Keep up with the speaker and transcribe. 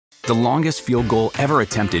The longest field goal ever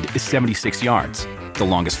attempted is 76 yards. The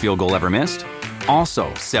longest field goal ever missed?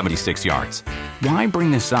 Also 76 yards. Why bring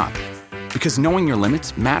this up? Because knowing your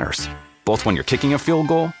limits matters, both when you're kicking a field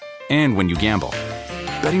goal and when you gamble.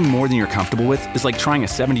 Betting more than you're comfortable with is like trying a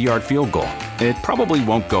 70-yard field goal. It probably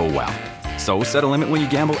won't go well. So set a limit when you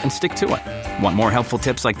gamble and stick to it. Want more helpful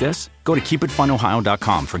tips like this? Go to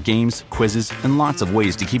keepitfunohio.com for games, quizzes, and lots of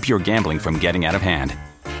ways to keep your gambling from getting out of hand.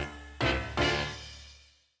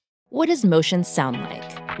 What does motion sound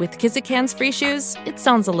like? With Kizikans free shoes, it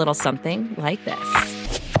sounds a little something like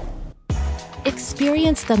this.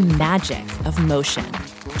 Experience the magic of motion.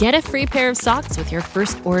 Get a free pair of socks with your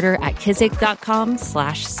first order at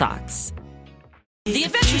kizik.com/socks. The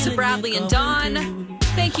Adventures of Bradley and Dawn.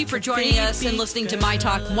 Thank you for joining us and listening to My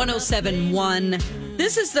Talk 1071.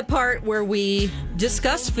 This is the part where we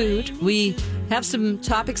discuss food. We have some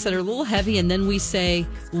topics that are a little heavy, and then we say,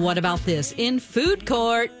 what about this? In food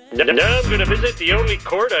court. Now I'm going to visit the only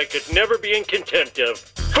court I could never be in contempt of.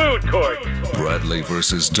 Food court. Bradley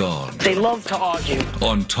versus Dawn. They love to argue.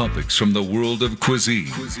 On topics from the world of cuisine.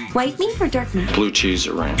 White meat or dark meat? Blue cheese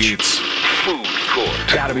or ranch. It's Food Court.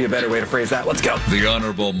 Gotta be a better way to phrase that. Let's go. The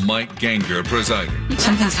Honorable Mike Ganger presiding.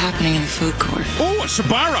 Something's happening in the food court. Oh, a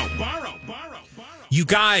Sbarro. You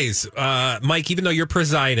guys, Mike, even though you're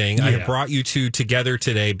presiding, I have brought you two together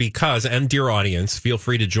today because, and dear audience, feel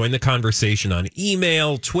free to join the conversation on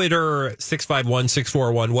email, Twitter,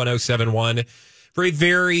 651-641-1071 for a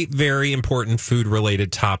very, very important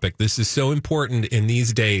food-related topic. This is so important in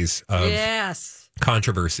these days of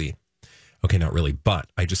controversy. Okay, not really, but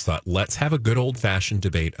I just thought, let's have a good old-fashioned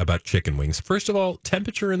debate about chicken wings. First of all,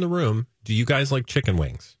 temperature in the room. Do you guys like chicken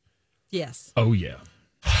wings? Yes. Oh, yeah.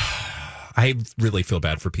 I really feel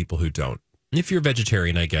bad for people who don't. If you're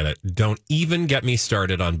vegetarian, I get it. Don't even get me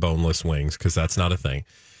started on boneless wings because that's not a thing.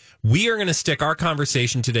 We are going to stick our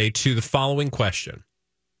conversation today to the following question.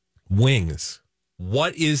 Wings.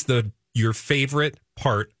 What is your favorite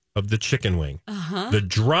part of the chicken wing? The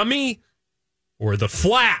drummy or the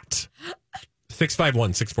flat?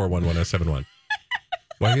 651-641-1071.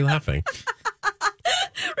 Why are you laughing?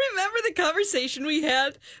 Remember the conversation we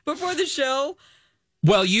had before the show?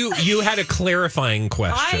 Well, you had a clarifying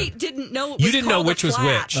question. I didn't know it was You didn't know called which a was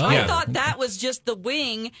flat. which. I Yeah. thought that was just the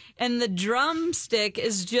wing, and the drumstick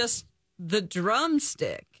is just the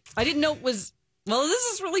drumstick. I didn't know it was... Well, this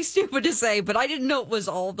is really stupid to say, but I didn't know it was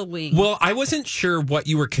all the wing. Well, I wasn't sure what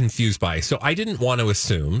you were confused by, so I didn't want to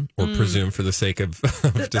assume or presume for the sake of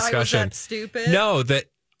discussion. I was that stupid? No, that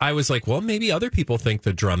I was like, well, maybe other people think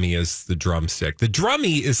the drummy is the drumstick. The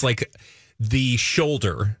drummy is like the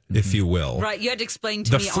shoulder, if you will. Right, you had to explain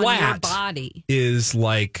to me on your body. Is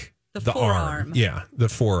like the forearm. arm. Yeah, the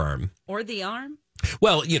forearm. Or the arm?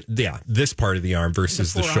 Well, yeah, this part of the arm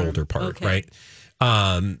versus the shoulder part, right?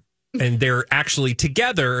 And they're actually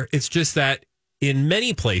together. It's just that in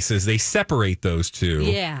many places they separate those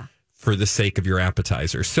two for the sake of your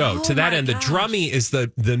appetizer. So to that end, the drummy is the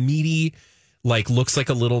meaty, like looks like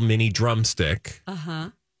a little mini drumstick.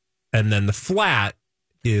 And then the flat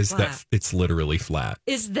is that it's literally flat.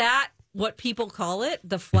 Is that what people call it?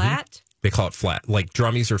 The flat? They call it flat. Like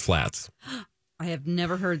drummies or flats. I have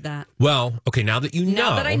never heard that. Well, okay, now that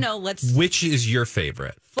I know, which is your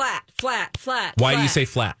favorite? Flat. Why do you say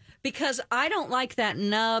flat? Because I don't like that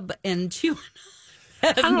nub and chewing.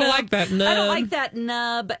 I don't like that nub. I don't like that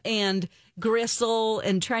nub and gristle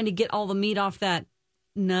and trying to get all the meat off that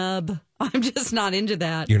nub. I'm just not into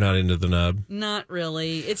that. You're not into the nub? Not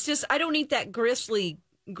really. It's just, I don't eat that gristly,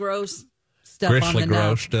 gross stuff on the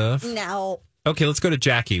gross nub. stuff? No. Okay, let's go to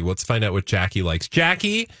Jackie. Let's find out what Jackie likes.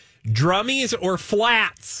 Jackie, drummies or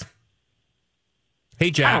flats?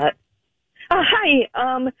 Hey, Jack. Hi.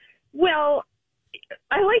 Well,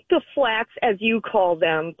 I like the flats, as you call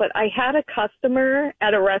them, but I had a customer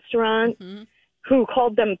at a restaurant who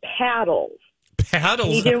called them paddles.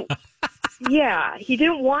 Paddles? He didn't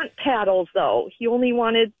want paddles, though. He only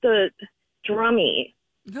wanted the drummy.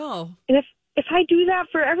 No. And if I do that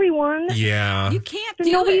for everyone, you can't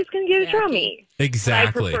do nobody's it. going to get a drummy.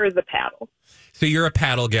 Exactly. I prefer the paddle. So you're a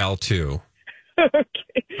paddle gal, too.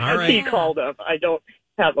 Okay. All right. As he called them. I don't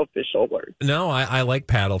have official words. No, I like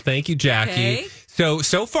paddle. Thank you, Jackie. Okay.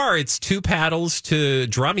 So far it's 2 paddles to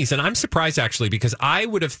drummies, and I'm surprised actually because I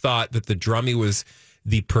would have thought that the drummy was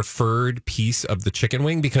the preferred piece of the chicken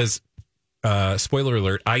wing because spoiler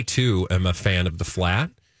alert, I too am a fan of the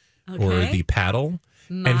flat or the paddle.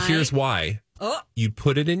 And here's why. You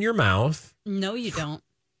put it in your mouth. No, you don't.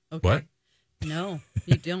 Okay. What? No,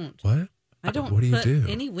 you don't. What? I don't What do you put do?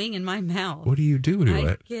 any wing in my mouth. What do you do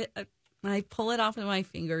to it? I pull it off with my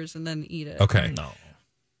fingers and then eat it. Okay. No.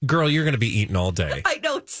 Girl, you're going to be eating all day. I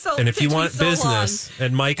know, it's so And if you want business,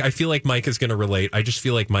 and Mike, I feel like Mike is going to relate. I just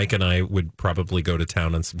feel like Mike and I would probably go to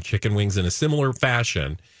town on some chicken wings in a similar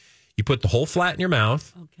fashion. You put the whole flat in your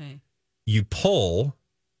mouth. Okay. You pull,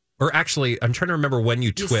 or actually, I'm trying to remember when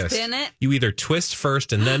you twist. Spin it? You either twist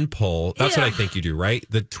first and then pull. That's what I think you do, right?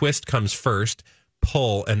 The twist comes first,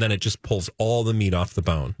 pull, and then it just pulls all the meat off the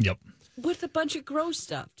bone. Yep. With a bunch of gross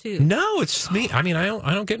stuff, too. No, it's just meat. I mean, I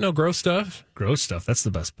don't get no gross stuff. Gross stuff. That's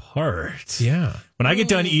the best part. Yeah. When I get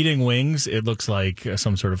done eating wings, it looks like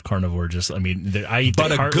some sort of carnivore. I eat but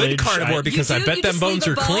the a cartilage. good carnivore because I bet them bones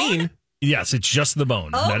are clean. Yes, it's just the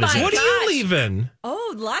bone. Oh, that is it. What are you leaving?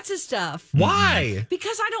 Oh, lots of stuff. Why?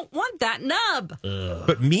 Because I don't want that nub.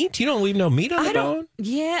 But meat? You don't leave no meat on the bone?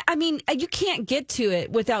 Yeah, I mean, you can't get to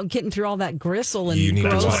it without getting through all that gristle and you need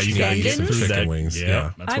gross to, you gotta eat some tendons. chicken wings.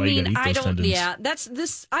 Yeah. That's why you gotta eat those tendons. Yeah, that's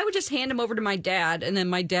this. I would just hand them over to my dad, and then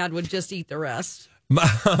my dad would just eat the rest.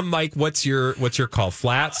 Mike, what's your call?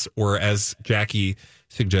 Flats, or as Jackie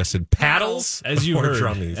suggested, paddles? As you heard,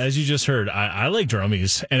 drummies? as you just heard, I like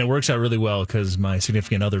drummies, and it works out really well because my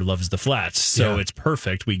significant other loves the flats, so it's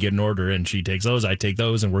perfect. We get an order, and she takes those, I take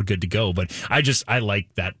those, and we're good to go. But I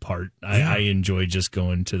like that part. I enjoy just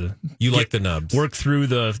going to the. You like the nubs? Work through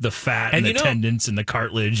the fat and the tendons and the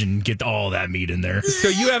cartilage, and get all that meat in there. So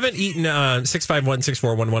you haven't eaten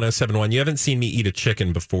 651-641-1071. You haven't seen me eat a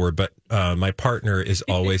chicken before, but my partner is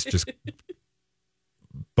always just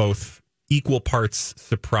both equal parts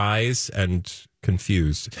surprised and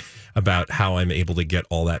confused about how I'm able to get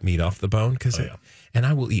all that meat off the bone. And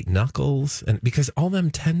I will eat knuckles, and because all them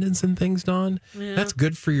tendons and things, Dawn, that's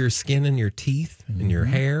good for your skin and your teeth and your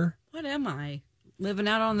hair. What am I? Living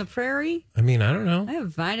out on the prairie? I mean, I don't know. I have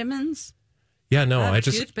vitamins. Yeah, no, I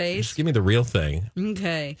just give me the real thing.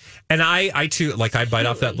 Okay. And I too, like, I bite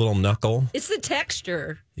off that little knuckle. It's the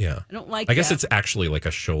texture. Yeah. I don't like I guess it's actually like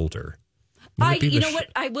a shoulder. You know what?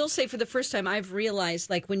 I will say for the first time, I've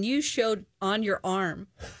realized, like, when you showed on your arm.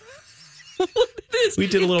 We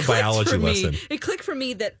did a little biology lesson. It clicked for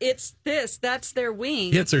me that it's this. That's their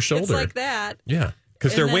wing. Yeah, it's their shoulder. It's like that. Yeah.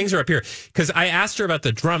 Because their wings are up here. Because I asked her about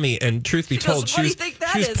the drummy, and truth be told, she was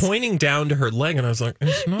pointing down to her leg, and I was like,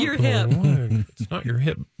 it's not your hip. It's not your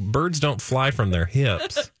hip. Birds don't fly from their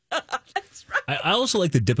hips. That's right. I also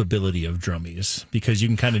like the dipability of drummies because you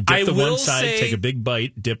can kind of dip one side, take a big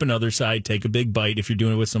bite, dip another side, take a big bite. If you're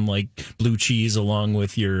doing it with some like blue cheese along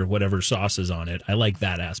with your whatever sauce is on it, I like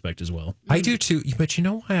that aspect as well. I do too. But you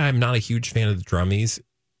know why I'm not a huge fan of the drummies?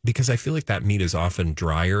 Because I feel like that meat is often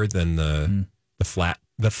drier than the flat.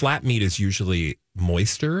 The flat meat is usually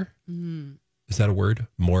moister. Mm. Is that a word?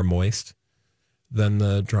 More moist than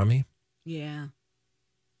the drummy? Yeah.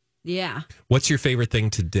 Yeah. What's your favorite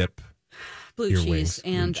thing to dip? Blue your cheese wings?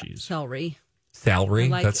 and Blue cheese. celery. Celery?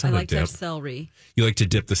 That's not I like a dip. to have celery. You like to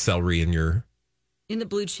dip the celery in the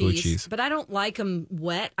blue cheese. But I don't like them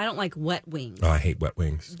wet. I don't like wet wings. Oh, I hate wet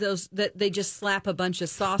wings. Those that they just slap a bunch of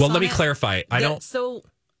sauce Well, on let me it. clarify. I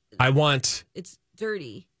want it's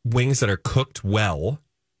dirty. Wings that are cooked well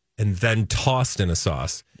and then tossed in a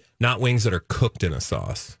sauce, not wings that are cooked in a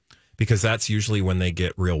sauce, because that's usually when they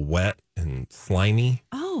get real wet and slimy.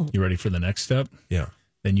 Oh. You ready for the next step? Yeah.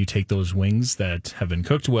 Then you take those wings that have been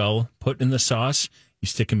cooked well, put in the sauce, you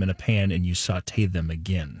stick them in a pan, and you saute them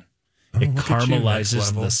again. It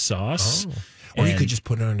caramelizes the sauce. Oh. Or you could just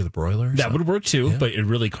put it under the broiler. That would work too, but it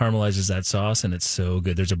really caramelizes that sauce, and it's so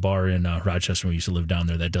good. There's a bar in Rochester, we used to live down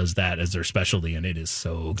there, that does that as their specialty, and it is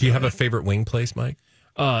so good. Do you have a favorite wing place, Mike?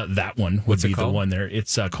 That one would What's be it called? the one there.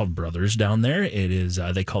 It's called Brothers down there. It is,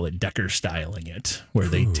 they call it Decker styling it, where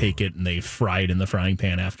they take it and they fry it in the frying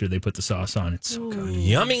pan after they put the sauce on. It's so good.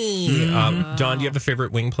 Yummy. Dawn, do you have a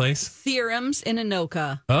favorite wing place? Theorems in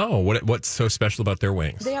Anoka. Oh, what's so special about their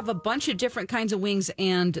wings? They have a bunch of different kinds of wings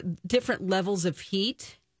and different levels of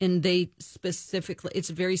heat. And they specifically,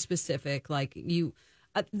 it's very specific. Like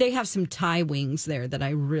they have some Thai wings there that I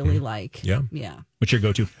really like. Yeah. Yeah. What's your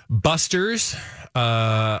go-to? Buster's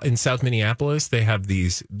in South Minneapolis. They have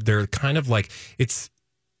these, they're kind of like, it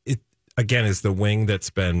again is the wing that's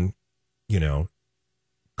been,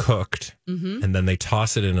 cooked, and then they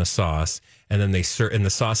toss it in a sauce, and then they serve, and the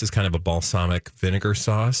sauce is kind of a balsamic vinegar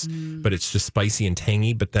sauce, but it's just spicy and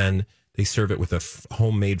tangy, but then they serve it with a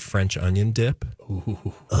homemade French onion dip.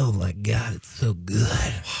 Ooh. Oh my God, it's so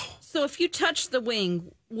good. So if you touch the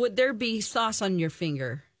wing, would there be sauce on your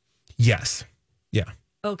finger? Yes. Yeah.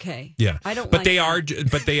 Okay. Yeah. I don't. But like they that. are.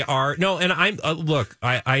 But they are. No. And I'm. Look.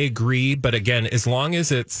 I agree. But again, as long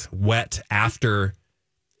as it's wet after.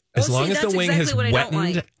 As long as the wing has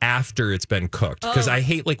wettened after it's been cooked, because I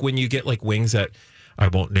hate like when you get like wings at, I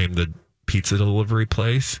won't name the pizza delivery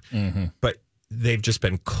place, but they've just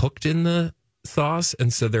been cooked in the sauce,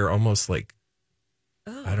 and so they're almost like,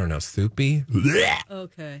 I don't know, soupy.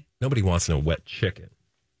 Okay. Nobody wants no wet chicken.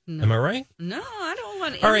 No. Am I right? No, I don't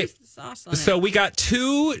want any All right. sauce on it. So we got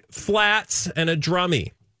 2 flats and a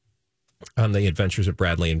drummy on the Adventures of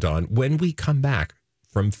Bradley and Dawn. When we come back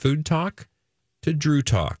from food talk to Drew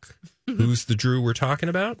talk, who's the Drew we're talking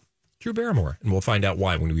about? Drew Barrymore. And we'll find out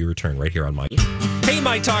why when we return right here on My. Hey,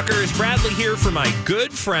 My Talkers. Bradley here for my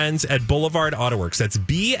good friends at Boulevard Autoworks. That's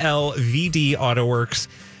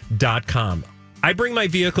BLVDAutoworks.com. I bring my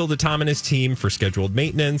vehicle to Tom and his team for scheduled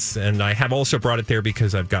maintenance, and I have also brought it there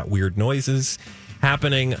because I've got weird noises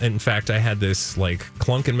happening. In fact, I had this like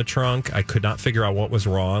clunk in my trunk. I could not figure out what was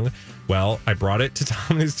wrong. Well, I brought it to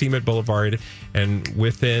Tom and his team at Boulevard, and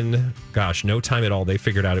within, no time at all, they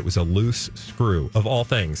figured out it was a loose screw, of all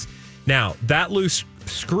things. Now, that loose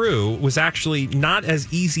screw was actually not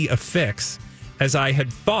as easy a fix as I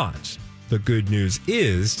had thought. The good news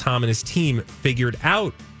is Tom and his team figured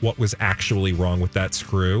out what was actually wrong with that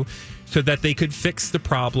screw so that they could fix the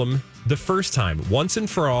problem the first time, once and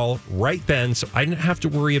for all, right then, so I didn't have to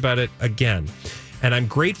worry about it again. And I'm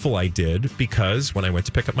grateful I did, because when I went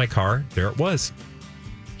to pick up my car, there it was,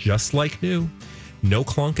 just like new. No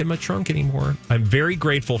clunk in my trunk anymore. I'm very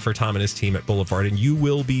grateful for Tom and his team at Boulevard, and you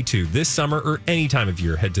will be too. This summer or any time of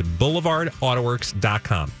year, head to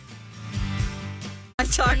boulevardautoworks.com. I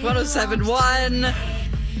Talk 107.1.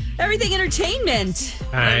 Everything entertainment.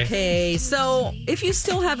 Hi. Okay, so if you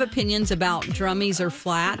still have opinions about drummies or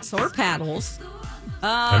flats or paddles,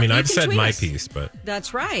 I've said my piece, but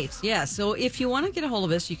that's right. Yeah. So if you want to get a hold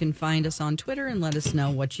of us, you can find us on Twitter and let us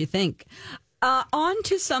know what you think. On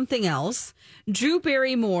to something else. Drew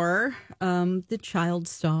Barrymore, the child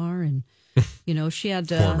star, and she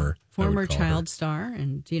had former child star,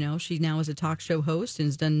 and she now is a talk show host and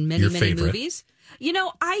has done many movies.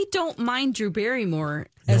 I don't mind Drew Barrymore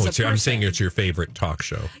as a person. I'm saying it's your favorite talk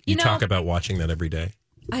show. You talk about watching that every day.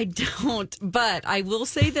 I don't, but I will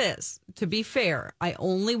say this. To be fair, I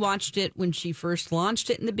only watched it when she first launched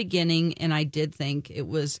it in the beginning, and I did think it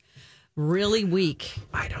was really weak.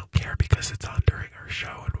 I don't care because it's on during our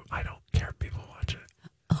show, and I don't care if people watch it.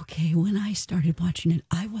 Okay, when I started watching it,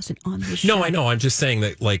 I wasn't on the show. No, I know. I'm just saying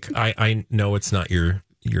that, I know it's not your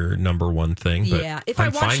number one thing, but yeah, if I'm I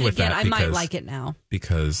watch fine it with again, that I might like it now.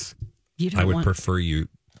 Because I would prefer you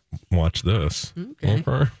watch this. Okay.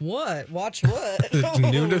 What? Watch what?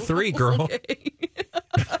 Noon to 3, girl. Okay.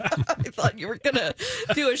 I thought you were going to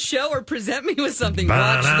do a show or present me with something.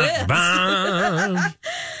 Watch this.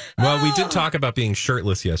 Well, we did talk about being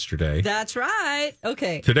shirtless yesterday. That's right.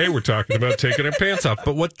 Okay. Today we're talking about taking our pants off.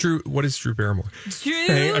 But what is Drew Barrymore?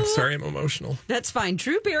 Hey, I'm sorry, I'm emotional. That's fine.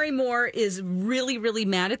 Drew Barrymore is really, really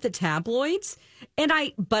mad at the tabloids.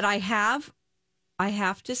 But I have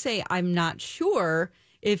to say, I'm not sure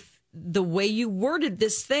if the way you worded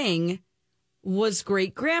this thing was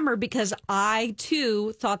great grammar, because I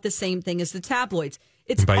too thought the same thing as the tabloids.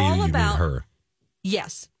 It's by all you about mean her.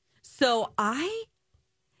 Yes. So I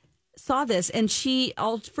saw this, and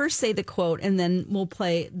I'll first say the quote, and then we'll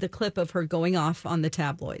play the clip of her going off on the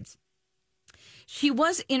tabloids. She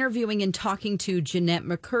was interviewing and talking to Jeanette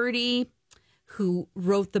McCurdy, who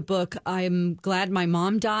wrote the book I'm Glad My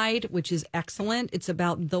Mom Died, which is excellent. It's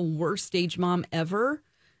about the worst stage mom ever.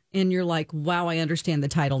 And you're like, wow, I understand the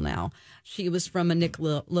title now. She was from a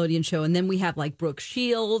Nickelodeon show. And then we have Brooke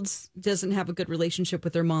Shields, doesn't have a good relationship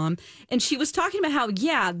with her mom. And she was talking about how,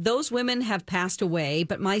 those women have passed away,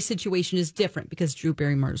 but my situation is different because Drew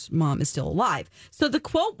Barrymore's mom is still alive. So the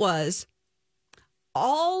quote was,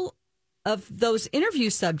 all of those interview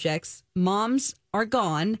subjects, moms are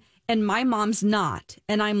gone and my mom's not.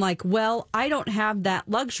 And I'm like, well, I don't have that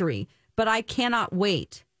luxury, but I cannot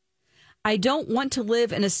wait. I don't want to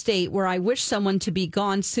live in a state where I wish someone to be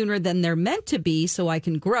gone sooner than they're meant to be so I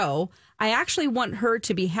can grow. I actually want her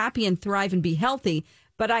to be happy and thrive and be healthy,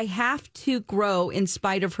 but I have to grow in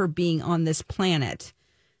spite of her being on this planet.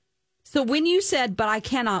 So when you said, but I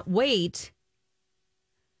cannot wait,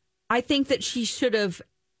 I think that she should have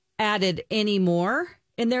added any more.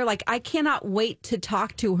 And they're like, I cannot wait to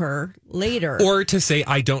talk to her later. Or to say,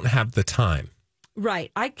 I don't have the time.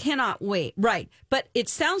 Right. I cannot wait. Right. But it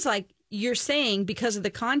sounds like you're saying, because of the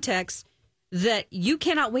context, that you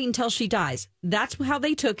cannot wait until she dies. That's how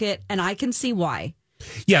they took it, and I can see why.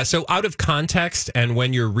 Yeah, so out of context, and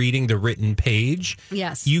when you're reading the written page,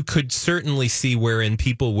 yes, you could certainly see wherein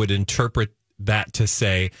people would interpret that to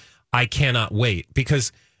say, I cannot wait.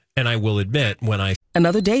 Because, and I will admit, when I...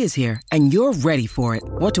 Another day is here, and you're ready for it.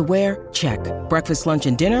 What to wear? Check. Breakfast, lunch,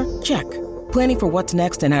 and dinner? Check. Planning for what's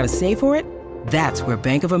next and how to save for it? That's where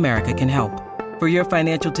Bank of America can help. For your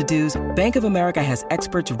financial to-dos, Bank of America has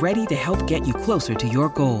experts ready to help get you closer to your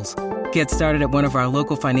goals. Get started at one of our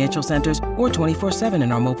local financial centers or 24/7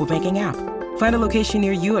 in our mobile banking app. Find a location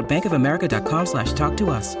near you at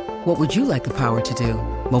bankofamerica.com/talktous. What would you like the power to do?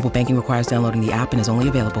 Mobile banking requires downloading the app and is only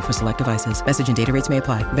available for select devices. Message and data rates may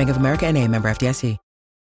apply. Bank of America NA, member FDIC.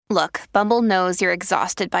 Look, Bumble knows you're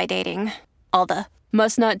exhausted by dating. All the,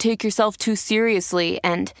 must not take yourself too seriously,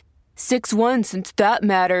 and 6'1" since that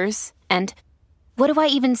matters. And what do I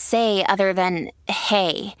even say other than,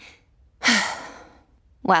 hey?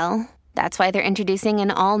 Well, that's why they're introducing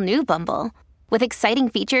an all-new Bumble, with exciting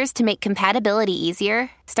features to make compatibility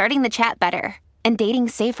easier, starting the chat better, and dating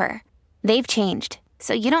safer. They've changed,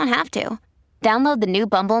 so you don't have to. Download the new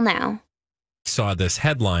Bumble now. Saw this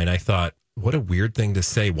headline, I thought, what a weird thing to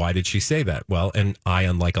say. Why did she say that? Well, and I,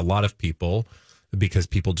 unlike a lot of people, because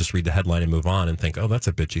people just read the headline and move on and think, oh, that's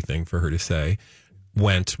a bitchy thing for her to say,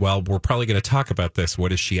 went, well, we're probably going to talk about this.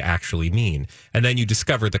 What does she actually mean? And then you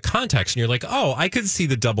discover the context and you're like, oh, I could see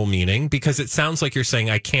the double meaning, because it sounds like you're saying,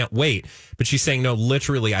 I can't wait. But she's saying, no,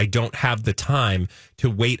 literally, I don't have the time to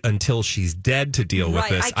wait until she's dead to deal with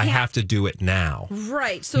this. I have to do it now.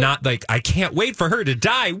 Right. So not like, I can't wait for her to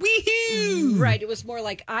die. Wee-hoo! Right. It was more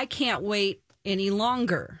like, I can't wait any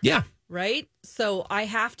longer. Yeah. Right. So I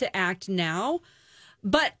have to act now.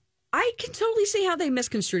 But I can totally see how they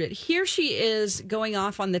misconstrued it. Here she is going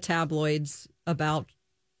off on the tabloids about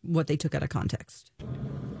what they took out of context.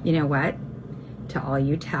 You know what? To all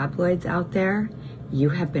you tabloids out there, you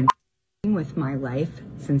have been with my life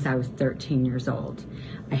since I was 13 years old.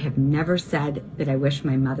 I have never said that I wish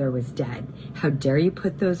my mother was dead. How dare you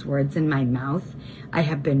put those words in my mouth? I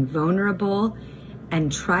have been vulnerable and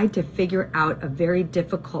tried to figure out a very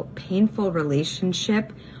difficult, painful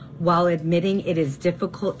relationship while admitting it is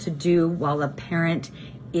difficult to do while a parent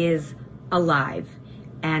is alive.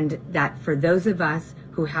 And that for those of us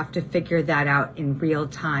who have to figure that out in real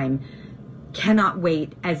time, cannot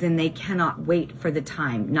wait, as in they cannot wait for the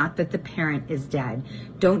time, not that the parent is dead.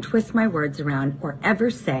 Don't twist my words around or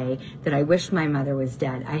ever say that I wish my mother was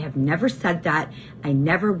dead. I have never said that. I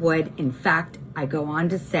never would. In fact, I go on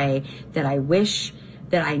to say that I wish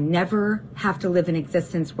that I never have to live an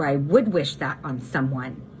existence where I would wish that on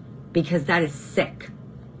someone, because that is sick.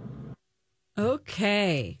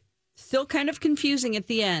 Okay. Still kind of confusing at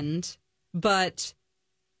the end, but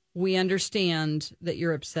we understand that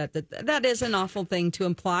you're upset. That is an awful thing to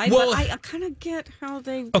imply. Well, but I kind of get how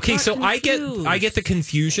they. Okay, so confused. I get the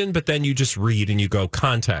confusion, but then you just read and you go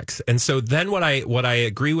context. And so then what I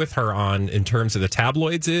agree with her on in terms of the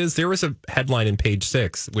tabloids is there was a headline in Page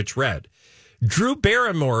 6 which read, Drew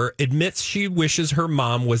Barrymore admits she wishes her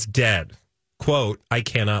mom was dead. Quote, I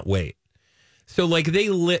cannot wait. So like they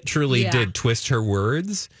literally did twist her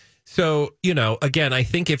words. So, again, I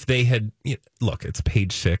think if they had, look, it's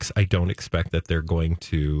Page 6. I don't expect that they're going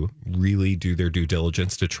to really do their due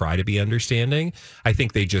diligence to try to be understanding. I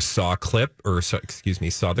think they just saw a clip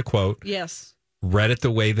saw the quote. Yes. Read it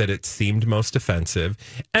the way that it seemed most offensive.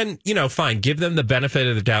 And, fine, give them the benefit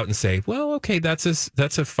of the doubt and say, well, okay, that's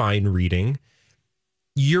a fine reading.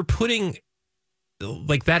 You're putting,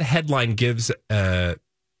 like, that headline gives,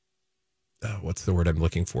 what's the word I'm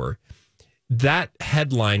looking for? That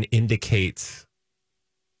headline indicates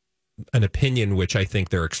an opinion, which I think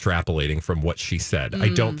they're extrapolating from what she said. I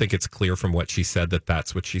don't think it's clear from what she said that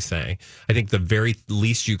that's what she's saying. I think the very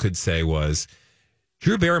least you could say was,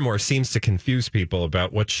 Drew Barrymore seems to confuse people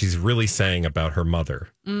about what she's really saying about her mother.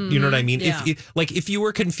 You know what I mean? Yeah. If you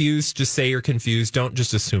were confused, just say you're confused. Don't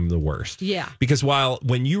just assume the worst. Yeah. Because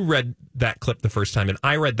when you read that clip the first time and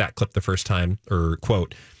I read that clip the first time, or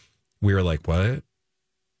quote, we were like, what?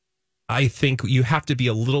 I think you have to be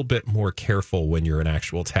a little bit more careful when you're an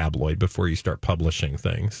actual tabloid before you start publishing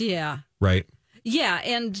things. Yeah. Right? Yeah,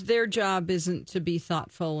 and their job isn't to be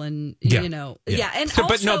thoughtful and, Yeah. And so,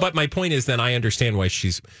 also, but my point is then I understand why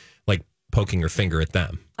she's like poking her finger at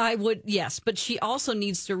them. I would, yes, but she also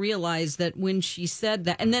needs to realize that when she said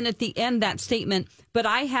that, and then at the end, that statement, but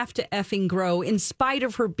I have to effing grow in spite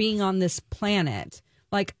of her being on this planet.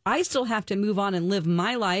 Like, I still have to move on and live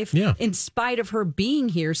my life in spite of her being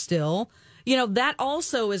here still. That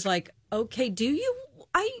also is like, okay, do you?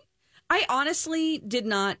 I honestly did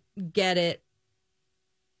not get it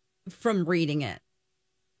from reading it.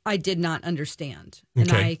 I did not understand.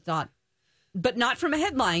 And I thought, but not from a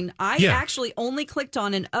headline. I actually only clicked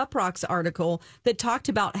on an Uproxx article that talked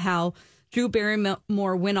about how Drew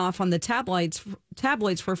Barrymore went off on the tabloids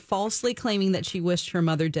for falsely claiming that she wished her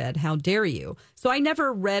mother dead. How dare you? So I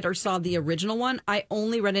never read or saw the original one. I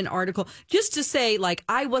only read an article just to say, like,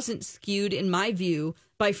 I wasn't skewed in my view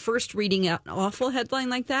by first reading an awful headline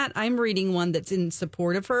like that. I'm reading one that's in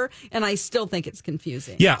support of her, and I still think it's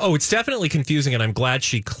confusing. Yeah. Oh, it's definitely confusing, and I'm glad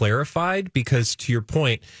she clarified because, to your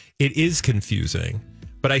point, it is confusing.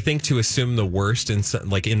 But I think to assume the worst in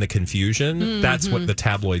the confusion, that's what the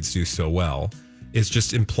tabloids do so well, is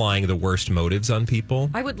just implying the worst motives on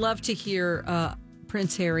people. I would love to hear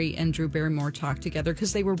Prince Harry and Drew Barrymore talk together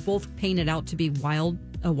because they were both painted out to be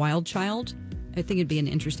a wild child. I think it'd be an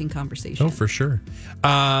interesting conversation. Oh, for sure.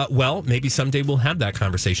 Well, maybe someday we'll have that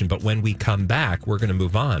conversation. But when we come back, we're going to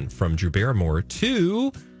move on from Drew Barrymore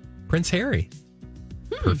to Prince Harry.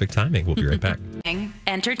 Perfect timing. We'll be right back.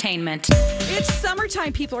 Entertainment. It's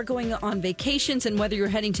summertime. People are going on vacations, and whether you're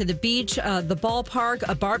heading to the beach, the ballpark,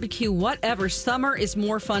 a barbecue, whatever, summer is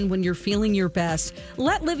more fun when you're feeling your best.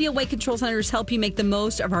 Let Livia Weight Control Centers help you make the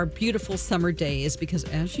most of our beautiful summer days because,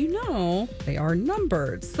 as you know, they are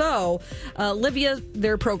numbered. So, Livia,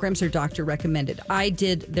 their programs are doctor recommended. I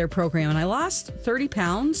did their program, and I lost 30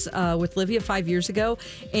 pounds with Livia 5 years ago,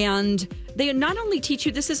 and they not only teach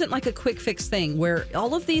you, this isn't like a quick fix thing where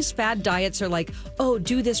all of these fad diets are like, oh,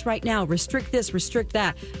 do this right now, restrict this, restrict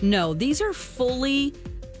that. No, these are fully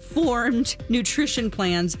formed nutrition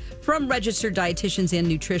plans from registered dietitians and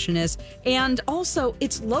nutritionists. And also,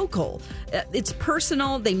 it's local. It's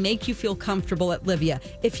personal. They make you feel comfortable at Livia.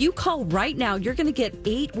 If you call right now, you're going to get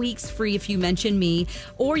 8 weeks free if you mention me.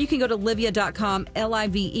 Or you can go to livia.com,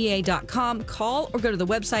 livea.com, call or go to the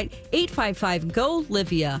website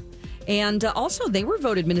 855-GO-LIVIA. And also, they were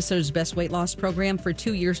voted Minnesota's best weight loss program for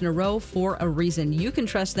 2 years in a row for a reason. You can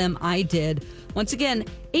trust them. I did. Once again,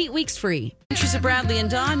 8 weeks free. Adventures of Bradley and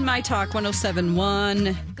Dawn, My Talk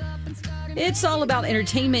 107.1. It's all about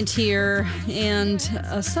entertainment here, and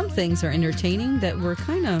some things are entertaining that we're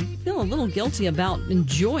kind of feel a little guilty about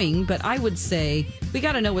enjoying, but I would say we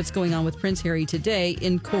got to know what's going on with Prince Harry today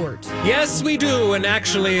in court. Yes, we do, and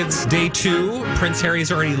actually it's day 2. Prince Harry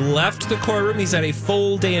has already left the courtroom. He's had a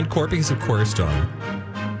full day in court because, of course, Dawn,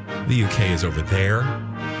 the UK is over there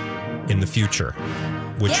in the future,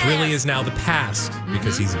 which really is now the past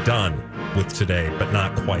because he's done with today, but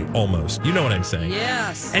not quite, almost. You know what I'm saying?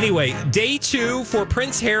 Yes. Anyway, day 2 for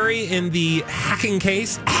Prince Harry in the hacking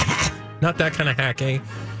case. Not that kind of hacking.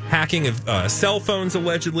 Hacking of cell phones,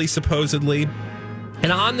 allegedly, supposedly.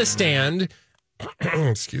 And on the stand,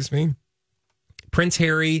 excuse me, Prince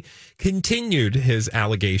Harry continued his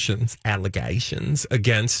allegations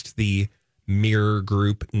against the Mirror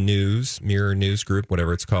News Group,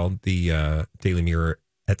 whatever it's called, the Daily Mirror,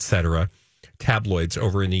 etc., tabloids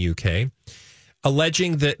over in the UK,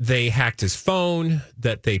 alleging that they hacked his phone,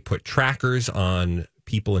 that they put trackers on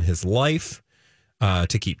people in his life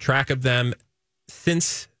to keep track of them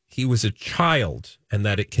since he was a child, and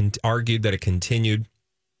that it argued that it continued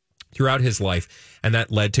throughout his life, and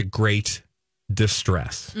that led to great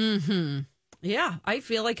distress. Mm-hmm. Yeah, I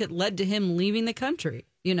feel like it led to him leaving the country,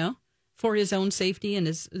 for his own safety and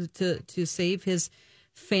to save his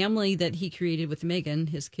family that he created with Meghan,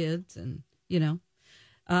 his kids, and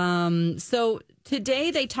so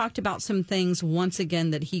today they talked about some things once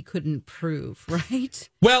again that he couldn't prove, right?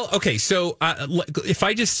 Well, okay. So if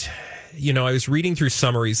I just, I was reading through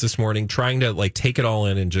summaries this morning, trying to take it all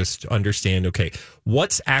in and just understand, okay,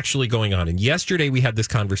 what's actually going on. And yesterday we had this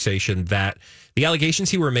conversation that the allegations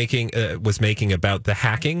he was making about the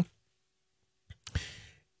hacking,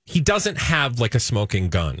 he doesn't have a smoking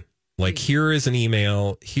gun. Here is an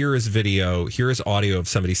email, here is video, here is audio of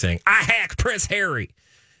somebody saying, I hacked Prince Harry.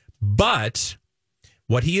 But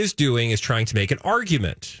what he is doing is trying to make an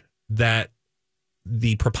argument that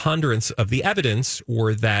the preponderance of the evidence,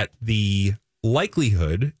 or that the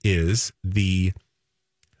likelihood is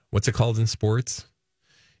what's it called in sports?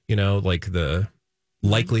 The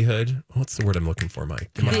likelihood. What's the word I'm looking for, Mike?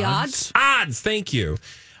 The odds? Odds, thank you.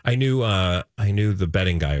 I knew the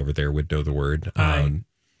betting guy over there would know the word.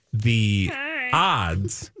 The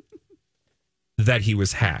odds that he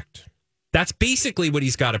was hacked. That's basically what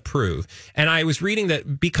he's got to prove. And I was reading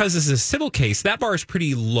that because this is a civil case, that bar is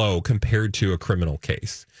pretty low compared to a criminal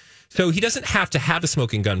case. So he doesn't have to have a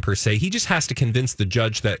smoking gun per se. He just has to convince the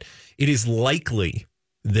judge that it is likely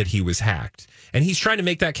that he was hacked. And he's trying to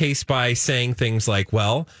make that case by saying things like,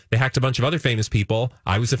 well, they hacked a bunch of other famous people.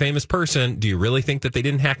 I was a famous person. Do you really think that they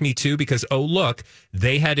didn't hack me too? Because, oh, look,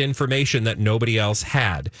 they had information that nobody else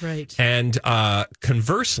had. Right. And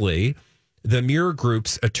conversely, the Mirror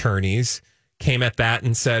Group's attorneys came at that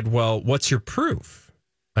and said, well, what's your proof?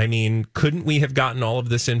 I mean, couldn't we have gotten all of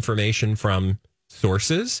this information from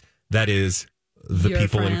sources? That is, the Your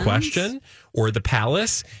people friends? in question or the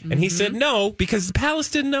palace? And he said no, because the palace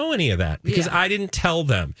didn't know any of that, because I didn't tell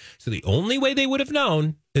them. So the only way they would have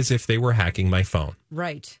known is if they were hacking my phone.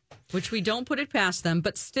 Right. Which we don't put it past them,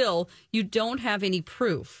 but still, you don't have any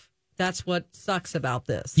proof. That's what sucks about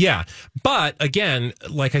this. Yeah. But again,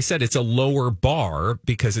 like I said, it's a lower bar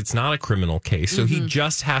because it's not a criminal case. So he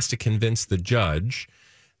just has to convince the judge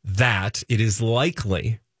that it is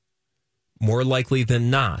likely, more likely than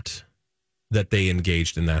not, that they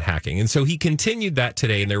engaged in that hacking. And so he continued that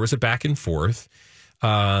today, and there was a back and forth.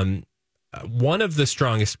 One of the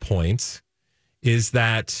strongest points is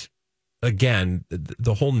that, again,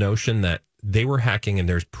 the whole notion that they were hacking, and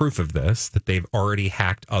there's proof of this, that they've already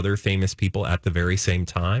hacked other famous people at the very same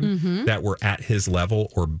time that were at his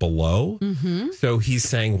level or below. So he's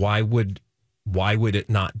saying, why would it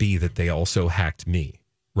not be that they also hacked me,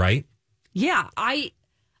 right? Yeah, I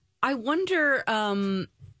wonder.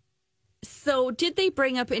 So, did they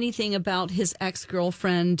bring up anything about his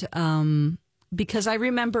ex-girlfriend? Because I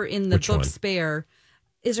remember in the book Spare,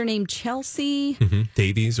 is her name Chelsea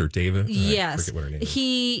Davies or David? Yes, I forget what her name is.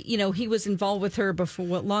 He was involved with her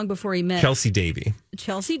long before he met Chelsea Davy.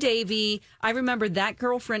 Chelsea Davy. I remember that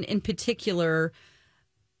girlfriend in particular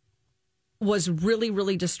was really,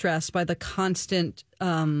 really distressed by the constant,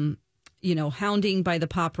 hounding by the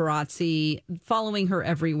paparazzi, following her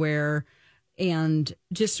everywhere, and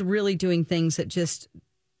just really doing things that just,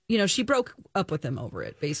 she broke up with him over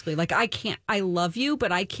it, basically. Like, I love you,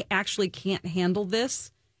 but I actually can't handle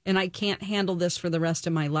this, and I can't handle this for the rest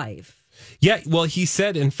of my life. Yeah, well, he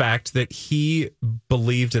said, in fact, that he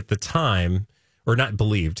believed at the time, or not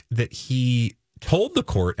believed, that he told the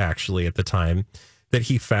court, actually, at the time, that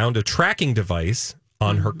he found a tracking device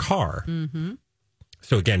on her car.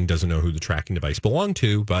 So, again, doesn't know who the tracking device belonged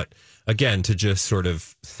to, but, again, to just sort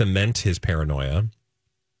of cement his paranoia.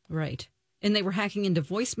 Right. And they were hacking into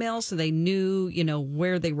voicemails, so they knew,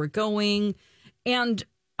 where they were going. And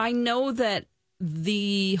I know that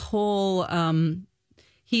the whole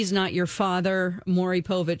he's not your father, Maury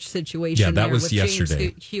Povich situation that there was with yesterday.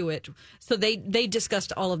 James Hewitt. So they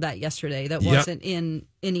discussed all of that yesterday. That wasn't in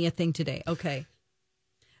anything today. Okay.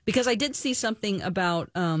 Because I did see something about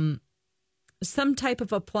some type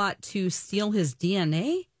of a plot to steal his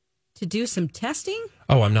DNA, to do some testing.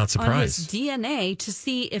 Oh, I'm not surprised. On his DNA to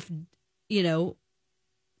see if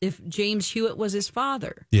James Hewitt was his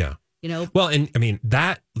father. Yeah. Well, and I mean,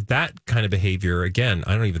 that kind of behavior, again,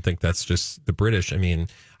 I don't even think that's just the British. I mean,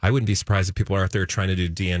 I wouldn't be surprised if people are out there trying to do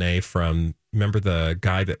DNA from, remember the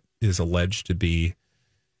guy that is alleged to be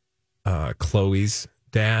Chloe's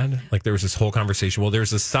dad? Like, there was this whole conversation. Well,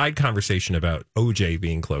 there's a side conversation about OJ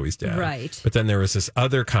being Chloe's dad. Right. But then there was this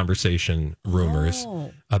other conversation, rumors,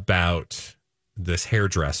 about this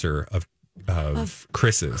hairdresser of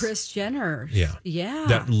Chris's. Kris Jenner. Yeah. Yeah.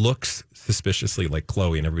 That looks suspiciously like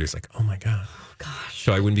Chloe, and everybody's like, oh my God. Oh, gosh.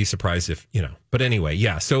 So I wouldn't be surprised if, but anyway,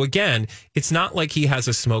 yeah. So again, it's not like he has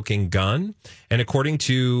a smoking gun. And according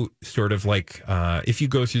to sort of like, if you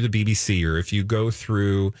go through the BBC or if you go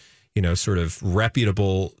through, sort of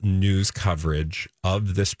reputable news coverage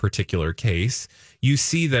of this particular case, you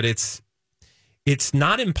see that it's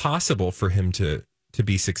not impossible for him to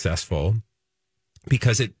be successful.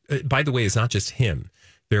 Because it, by the way, is not just him.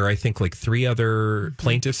 There are, I think, like 3 other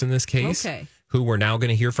plaintiffs in this case who we're now going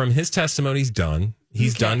to hear from. His testimony's done.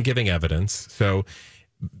 He's done giving evidence. So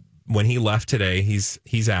when he left today,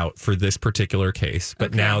 he's out for this particular case.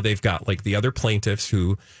 But now they've got like the other plaintiffs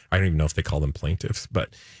who, I don't even know if they call them plaintiffs,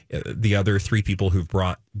 but the other 3 people who've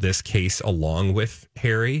brought this case along with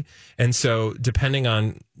Harry. And so depending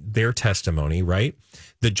on their testimony, right,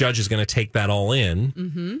 the judge is going to take that all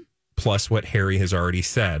in. Plus what Harry has already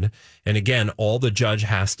said. And again, all the judge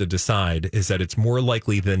has to decide is that it's more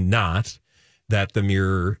likely than not that the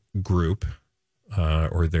Mirror Group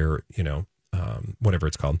or their, whatever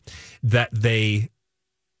it's called, that they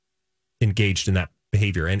engaged in that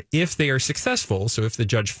behavior. And if they are successful, so if the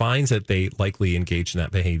judge finds that they likely engaged in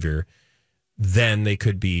that behavior, then they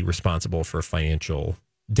could be responsible for financial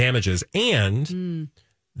damages. And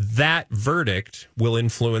that verdict will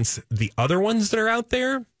influence the other ones that are out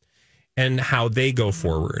there and how they go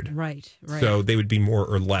forward. Right. So they would be more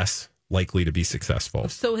or less likely to be successful,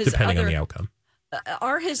 depending on the outcome.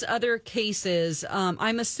 Are his other cases,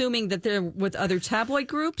 I'm assuming that they're with other tabloid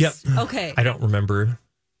groups? Yep. Okay. I don't remember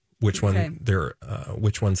which one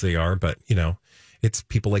which ones they are, but, it's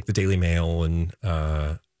people like the Daily Mail and,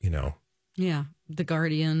 Yeah, The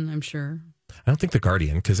Guardian, I'm sure. I don't think The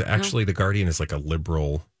Guardian, because actually The Guardian is like a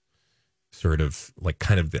liberal sort of like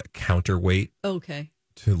kind of the counterweight. Okay.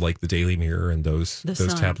 to like the Daily Mirror and those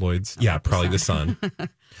tabloids. Yeah, probably the Sun.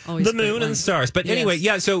 The Moon and the Stars. But anyway,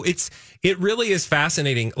 yeah, so it really is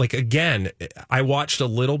fascinating. Like, again, I watched a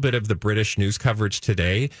little bit of the British news coverage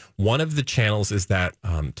today. One of the channels is that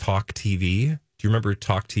Talk TV. Do you remember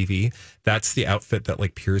Talk TV? That's the outfit that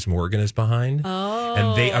like Piers Morgan is behind. Oh.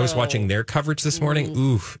 And I was watching their coverage this morning.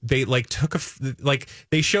 Oof. They like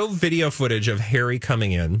they show video footage of Harry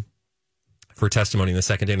coming in for testimony the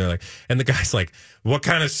second day, and they're like, and the guy's like, what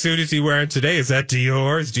kind of suit is he wearing today? Is that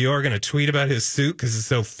Dior? Is Dior going to tweet about his suit because it's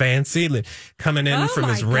so fancy? Like, coming in from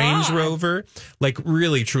his Range Rover, like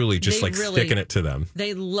really, truly, just sticking it to them.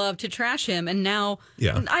 They love to trash him, and now,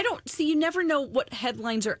 I don't see. You never know what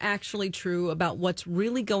headlines are actually true about what's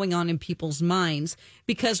really going on in people's minds,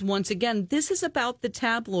 because once again, this is about the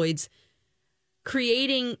tabloids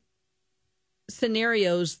creating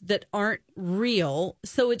scenarios that aren't real,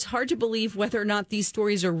 so it's hard to believe whether or not these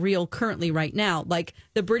stories are real currently right now. Like,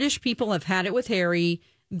 the British people have had it with Harry.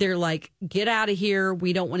 They're like, get out of here,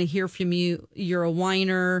 we don't want to hear from you, you're a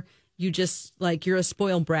whiner, you just like, you're a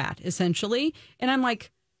spoiled brat, essentially. And I'm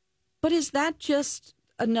like, but is that just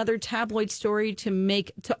another tabloid story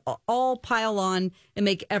to all pile on and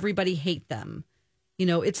make everybody hate them? You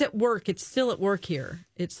know, it's at work. It's still at work here.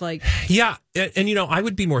 It's like... Yeah. And, you know, I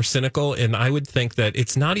would be more cynical, and I would think that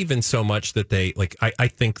it's not even so much that they, like, I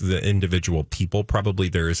think the individual people, probably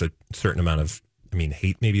there is a certain amount of, I mean,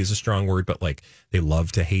 hate maybe is a strong word, but like they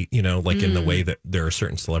love to hate, you know, like in the way that there are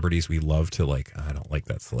certain celebrities we love to like, I don't like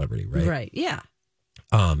that celebrity, right? Right, yeah.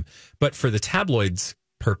 But for the tabloids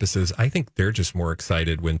purposes, I think they're just more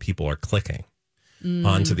excited when people are clicking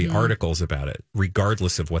onto the articles about it,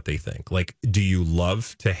 regardless of what they think. Like, do you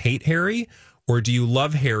love to hate Harry, or do you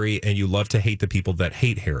love Harry and you love to hate the people that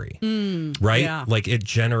hate Harry? Right? Yeah. Like, it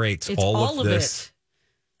generates all of this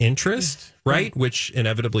interest, right? Which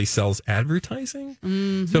inevitably sells advertising.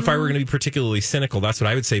 So if I were going to be particularly cynical, that's what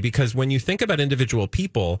I would say, because when you think about individual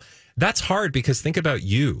people, that's hard, because think about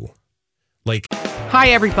you. Like, hi,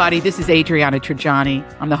 everybody. This is Adriana Trajani.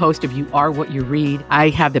 I'm the host of You Are What You Read. I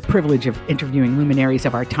have the privilege of interviewing luminaries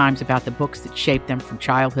of our times about the books that shaped them from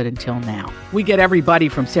childhood until now. We get everybody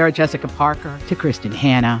from Sarah Jessica Parker to Kristen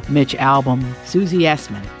Hanna, Mitch Albom, Susie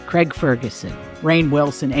Essman, Craig Ferguson, Rainn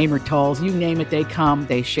Wilson, Amor Tolls, you name it, they come,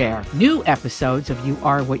 they share. New episodes of You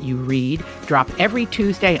Are What You Read drop every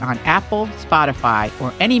Tuesday on Apple, Spotify,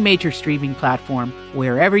 or any major streaming platform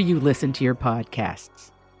wherever you listen to your podcasts.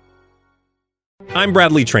 I'm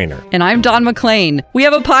Bradley Trainer. And I'm Don McClain. We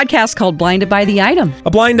have a podcast called Blinded by the Item. A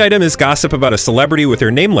blind item is gossip about a celebrity with their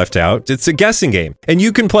name left out. It's a guessing game, and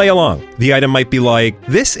you can play along. The item might be like,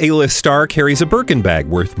 this A-list star carries a Birkin bag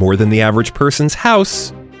worth more than the average person's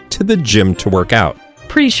house to the gym to work out.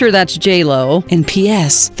 Pretty sure that's J-Lo. And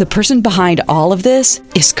P.S., the person behind all of this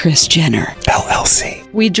is Kris Jenner,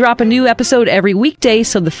 LLC. We drop a new episode every weekday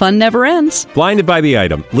so the fun never ends. Blinded by the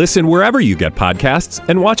Item. Listen wherever you get podcasts,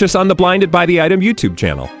 and watch us on the Blinded by the Item YouTube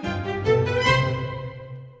channel.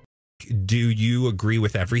 Do you agree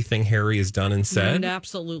with everything Harry has done and said?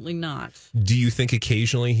 Absolutely not. Do you think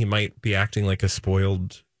occasionally he might be acting like a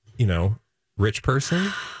spoiled, rich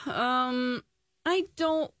person?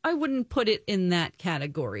 I wouldn't put it in that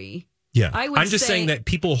category. Yeah. I'm just saying that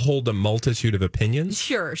people hold a multitude of opinions.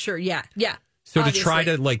 Sure. Yeah. So obviously, to try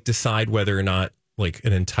to decide whether or not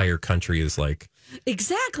an entire country is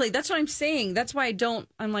Exactly. That's what I'm saying. That's why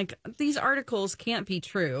I'm like, these articles can't be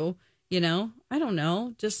true. I don't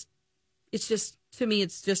know. To me,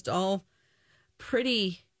 it's just all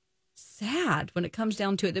pretty sad when it comes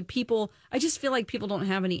down to it. I just feel like people don't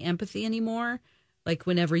have any empathy anymore. Like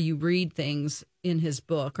whenever you read things in his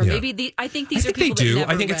book, or maybe I think these are people they do. That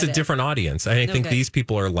never I think it's a different audience. I think these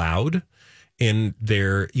people are loud in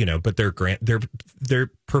their, but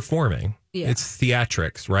they're performing. Yeah. It's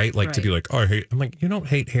theatrics, right? Like to be like, oh, I hate. I'm like, you don't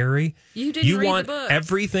hate Harry. You want the book.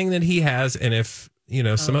 Everything that he has, and if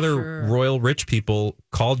some other royal rich people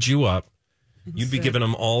called you up, you'd be giving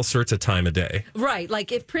them all sorts of time a day. Right.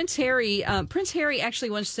 Like if Prince Harry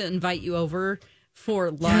actually wants to invite you over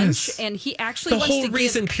for lunch, and he actually the whole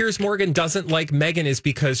reason Piers Morgan doesn't like Meghan is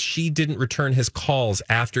because she didn't return his calls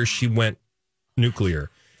after she went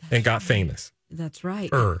nuclear and got famous. That's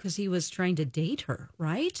right, because he was trying to date her,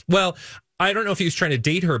 right? Well, I don't know if he was trying to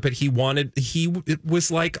date her, but it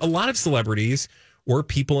was like a lot of celebrities or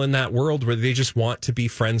people in that world where they just want to be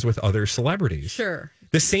friends with other celebrities. Sure.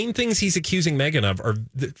 The same things he's accusing Meghan of are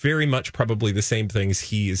very much probably the same things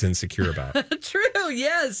he is insecure about. True,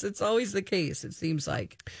 yes. It's always the case, it seems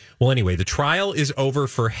like. Well, anyway, the trial is over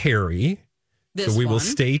for Harry. So we will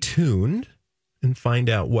stay tuned and find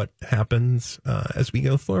out what happens as we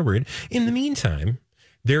go forward. In the meantime,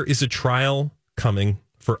 there is a trial coming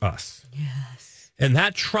for us. Yes. And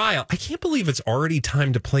that trial, I can't believe it's already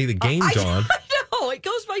time to play the game, Dawn. I know. It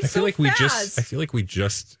goes by I feel like fast. I feel like we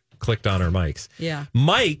just clicked on our mics. Yeah.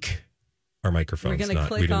 Mike, our microphone's We're going to not.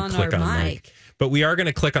 click We didn't on click our on mic. But we are going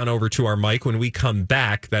to click on over to our mic when we come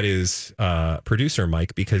back. That is producer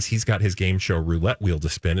Mike, because he's got his game show roulette wheel to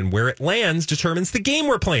spin, and where it lands determines the game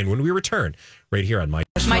we're playing when we return right here on Mike.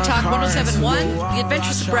 My Talk 1071, The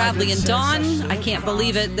Adventures of Bradley and Dawn. I can't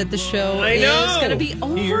believe it that the show is going to be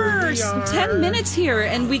over in 10 minutes here,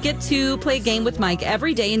 and we get to play a game with Mike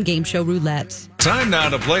every day in Game Show Roulette. Time now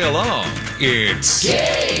to play along. It's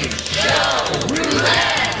Game Show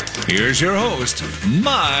Roulette. Here's your host,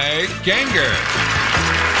 Mike Ganger.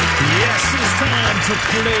 Yes, it's time to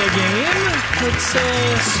play a game. Let's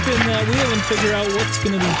spin that wheel and figure out what's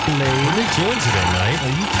going to be played. What are you doing today, Mike?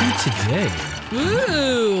 Are you two today?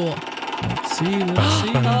 Ooh. Let's see.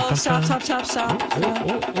 Oh, stop.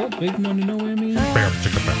 Oh, big money, no whammy.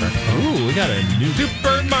 Ooh, we got a new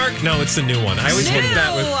Supermarket. No, it's the new one. I always get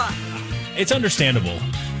that with. It's understandable.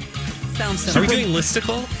 Sounds simple. Are we doing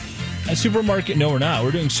listicle? A supermarket? No, we're not.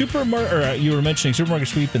 We're doing supermarket. Or you were mentioning supermarket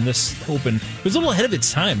sweep, and this open. It was a little ahead of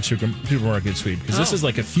its time. Supermarket sweep, because this is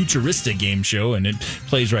like a futuristic game show, and it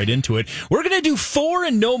plays right into it. We're gonna do 4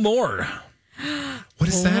 and no more. What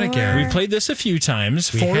is that again? We've played this a few times.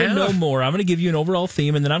 4 and no more. I'm going to give you an overall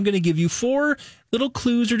theme, and then I'm going to give you 4 little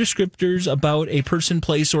clues or descriptors about a person,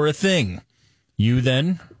 place, or a thing. You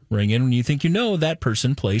then ring in when you think you know that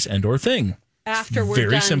person, place, and or thing. After we're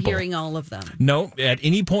Very done simple. hearing all of them. No, at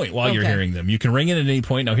any point while you're hearing them. You can ring in at any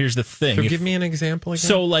point. Now, here's the thing. So give me an example again.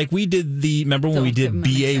 So, like, we did remember when we did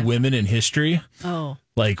BA Women in History? Oh.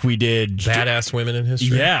 Like, we did... Badass Women in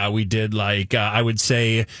History? Yeah, we did, like, I would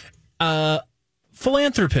say...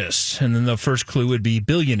 philanthropist, and then the first clue would be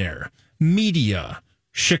billionaire, media,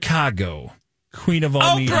 Chicago, queen of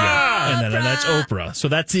all media, and then that's Oprah. So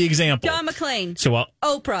that's the example. John McClane. So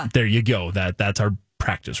Oprah. There you go. That's our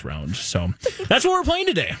practice round. So that's what we're playing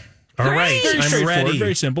today. All right, Very I'm straightforward, ready.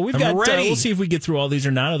 very simple. We've I'm got. ready. We'll see if we get through all these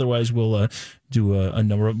or not. Otherwise, we'll do a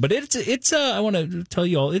number of. But it's. I want to tell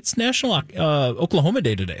you all. It's National Oklahoma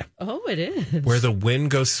Day today. Oh, it is. Where the wind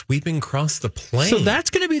goes sweeping across the plain. So that's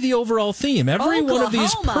going to be the overall theme. Every one of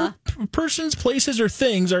these Oklahoma. persons, places, or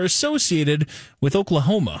things are associated with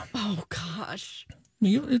Oklahoma. Oh, gosh.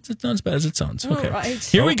 It's not as bad as it sounds. Okay. All right.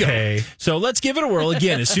 Here we go. So let's give it a whirl.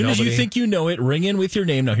 Again, as soon as you think you know it, ring in with your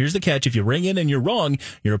name. Now, here's the catch. If you ring in and you're wrong,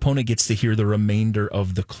 your opponent gets to hear the remainder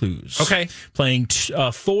of the clues. Okay. Playing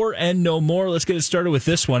 4 and no more. Let's get it started with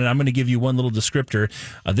this one, and I'm going to give you one little descriptor.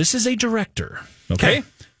 This is a director. Okay?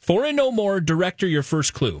 4 and no more. Director, your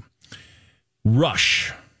first clue.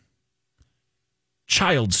 Rush.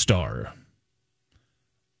 Child star.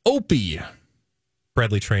 Opie.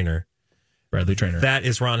 Bradley Traynor. Bradley Traynor. That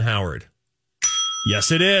is Ron Howard.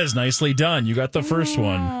 Yes, it is. Nicely done. You got the first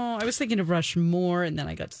one. Oh, I was thinking of Rushmore, and then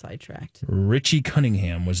I got sidetracked. Richie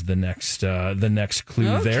Cunningham was the next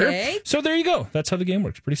clue there. So there you go. That's how the game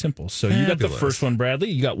works. Pretty simple. So you got the first one, Bradley.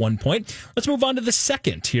 You got 1 point. Let's move on to the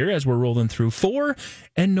second here as we're rolling through 4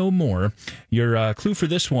 and no more. Your clue for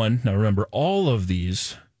this one. Now remember, all of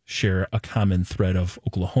these share a common thread of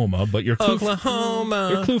Oklahoma, but your clue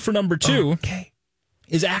your clue for number 2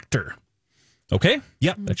 is actor. Okay?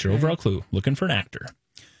 Yep. That's your overall clue. Looking for an actor.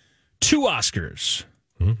 2 Oscars.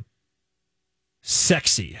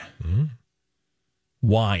 Sexy.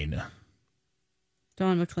 Wine.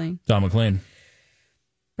 Don McClane.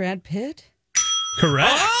 Brad Pitt.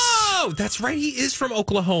 Correct. Oh, that's right. He is from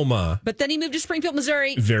Oklahoma. But then he moved to Springfield,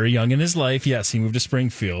 Missouri. Very young in his life. Yes, he moved to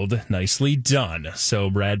Springfield. Nicely done. So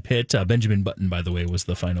Brad Pitt, Benjamin Button, by the way, was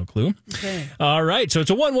the final clue. Okay. All right. So it's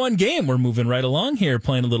a 1-1 game. We're moving right along here,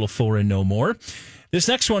 playing a little 4 and no more. This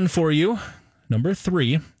next one for you, number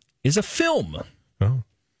 3, is a film. Oh.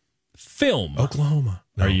 Film. Oklahoma.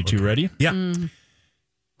 Are you two ready? Yeah.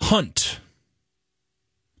 Hunt.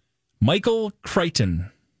 Michael Crichton.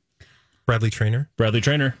 Bradley Traynor. Bradley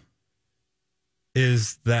Traynor.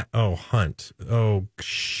 Is that... Oh, Hunt. Oh,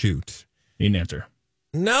 shoot. Need an answer.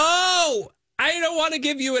 No! I don't want to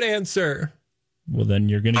give you an answer. Well, then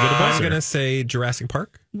you're going to get a buzzer. I'm going to say Jurassic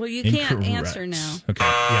Park. Well, you can't answer now. Okay.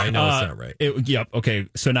 Yeah, I know it's not right. Yep. Okay.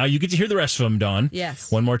 So now you get to hear the rest of them, Dawn.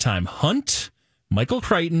 Yes. One more time. Hunt, Michael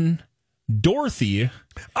Crichton, Dorothy,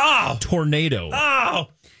 Tornado. Oh!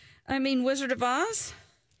 I mean, Wizard of Oz?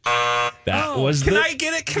 That was Can I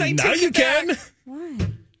get it? Can I now take you it can. back? Why?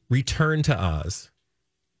 Return to Oz.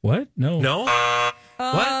 What? No. No?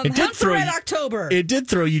 What? It did Hunt for throw Red you- October. It did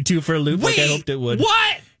throw you two for a loop like I hoped it would.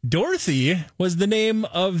 What? Dorothy was the name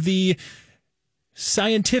of the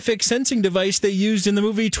scientific sensing device they used in the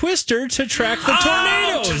movie Twister to track the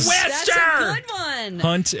tornadoes. Twister! That's a good one.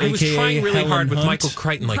 Hunt, I was trying really hard with Hunt. Michael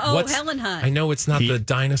Crichton. Like, what's Helen Hunt. I know it's not the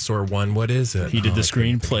dinosaur one. What is it? He did the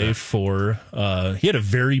screenplay for. He had a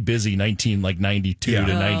very busy 92 to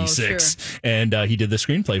 96, and he did the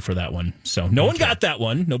screenplay for that one. So no one got that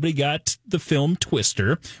one. Nobody got the film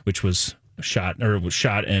Twister, which was shot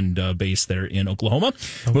and based there in Oklahoma.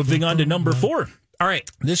 Moving on to number 4. All right,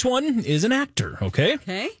 this one is an actor.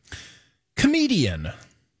 Okay. Comedian.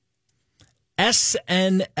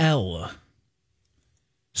 SNL.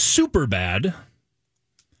 Superbad.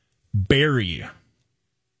 Barry.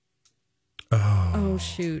 Oh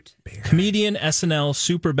shoot. Barry. Comedian, SNL,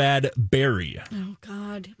 Superbad, Barry. Oh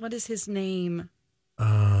God, what is his name?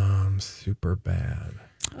 Superbad.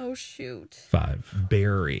 Oh shoot. 5,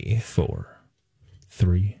 Barry. 4,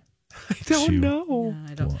 3. I don't know.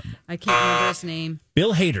 Yeah, I can't remember his name.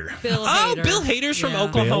 Bill Hader. Bill Hader. Bill Hader's from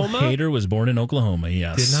Oklahoma. Bill Hader was born in Oklahoma.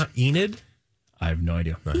 Yes. Did not Enid? I have no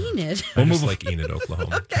idea. Enid. I just like Enid,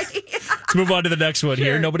 Oklahoma. Okay. Let's move on to the next one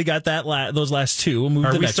here. Nobody got that those last two. We'll move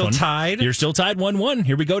to the next one. Are we still tied? You're still tied 1-1.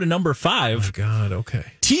 Here we go to number 5. Oh, my God. Okay.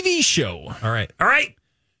 TV show. All right.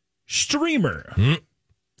 Streamer.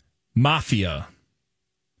 Mafia.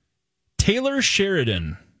 Taylor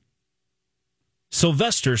Sheridan.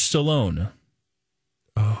 Sylvester Stallone.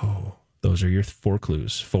 Oh. Those are your 4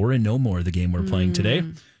 clues. 4 and no more, the game we're playing today.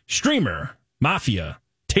 Streamer. Mafia.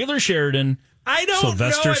 Taylor Sheridan. I don't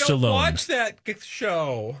Sylvester know. I don't Stallone. watch that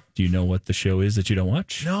show. Do you know what the show is that you don't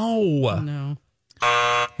watch? No.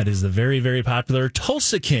 That is the very, very popular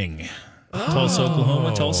Tulsa King. Tulsa,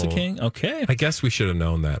 Oklahoma, Tulsa King. Okay. I guess we should have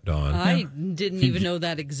known that, Dawn. I didn't even know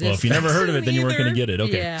that existed. Well, if you never heard of it, then you weren't going to get it.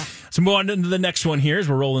 Okay. Yeah. So move on to the next one here as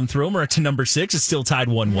we're rolling through them. We're at to number 6. It's still tied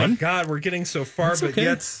 1-1. Oh my God, we're getting so far, That's but okay.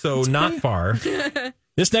 yet so That's not okay. far.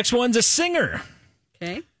 This next one's a singer.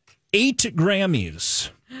 Okay. 8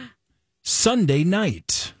 Grammys. Sunday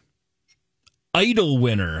Night. Idol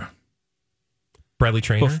winner. Bradley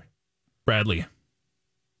Traynor? Bradley.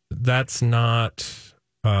 That's not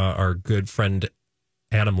our good friend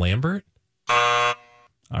Adam Lambert. All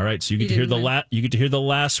right, so you get to hear you get to hear the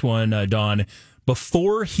last one, Dawn.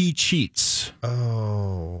 Before He Cheats.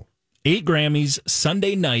 Oh. 8 Grammys,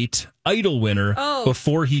 Sunday Night, Idol winner. Oh.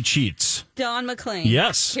 Before He Cheats. Don McLean.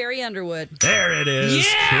 Yes. Carrie Underwood. There it is.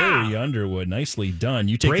 Yeah! Carrie Underwood. Nicely done.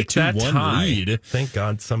 You take Break the 2-1 that lead. Thank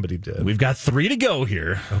God somebody did. We've got 3 to go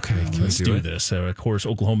here. Okay, let's do this. Of course,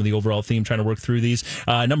 Oklahoma, the overall theme, trying to work through these.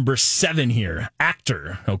 Number 7 here.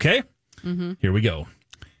 Actor. Okay? Mm-hmm. Here we go.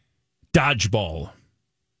 Dodgeball.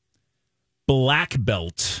 Black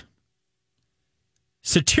Belt.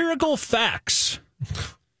 Satirical Facts.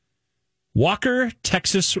 Walker,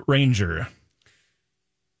 Texas Ranger.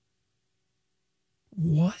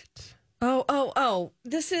 What? Oh.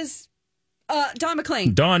 This is Don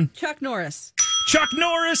McLean. Don. Chuck Norris. Chuck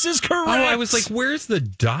Norris is correct. Oh, I was like, where's the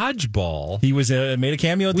dodgeball? He was made a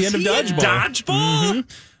cameo at the end of Dodgeball. Dodgeball? Mm-hmm.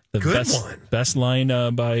 The Good one. Best line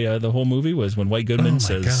by the whole movie was when White Goodman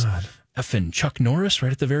says, God. effing Chuck Norris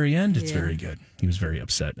right at the very end. It's very good. He was very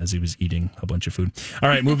upset as he was eating a bunch of food. All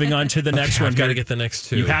right, moving on to the next one. I've got to get the next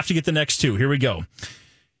 2. You have to get the next 2. Here we go.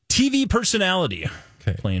 TV personality.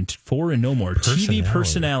 Okay. Playing 4 and no more. TV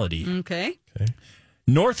personality. Okay.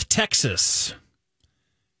 North Texas.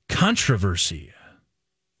 Controversy.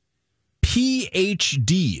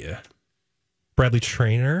 PhD. Bradley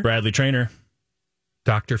Traynor.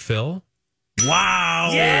 Dr. Phil. Wow.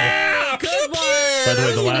 Yeah. Good one. By the way,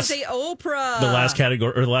 I was going to say Oprah. The last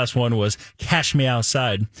category, or the last one was Cash Me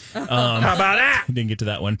Outside. How about that? Didn't get to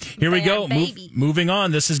that one. Here we go. Moving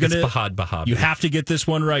on. This is going to... Bahad. You have to get this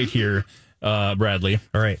one right here, Bradley.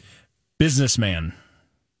 All right. Businessman.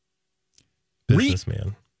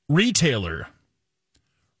 Retailer.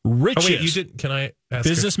 Richest. Oh, wait, you did... Can I ask...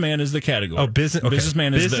 Businessman is the category. Oh,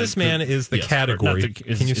 businessman is the yes, category.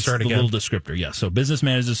 Can you start again? The little descriptor, yes. So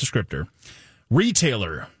businessman is the descriptor.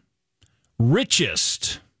 Retailer.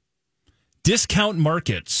 Richest. Discount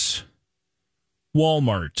markets.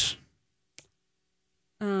 Walmart.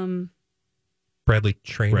 Bradley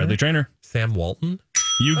Traynor. Sam Walton.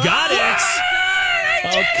 You got it.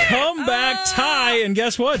 A comeback tie, and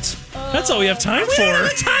guess what? That's all we have time for.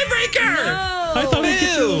 Tiebreaker. No. I thought we'd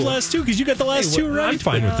get to the last 2 because you got the last 2 right. I'm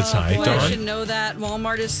fine with the tie, Boy, Dawn. I should know that.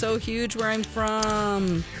 Walmart is so huge where I'm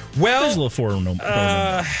from. Well, there's a little 4 no.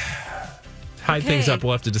 Tie things up.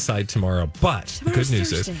 We'll have to decide tomorrow. But the good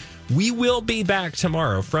news is we will be back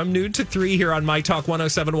tomorrow from noon to 3 here on My Talk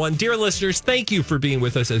 107.1. Dear listeners, thank you for being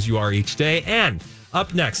with us as you are each day. And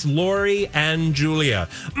up next, Lori and Julia.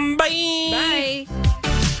 Bye. Bye.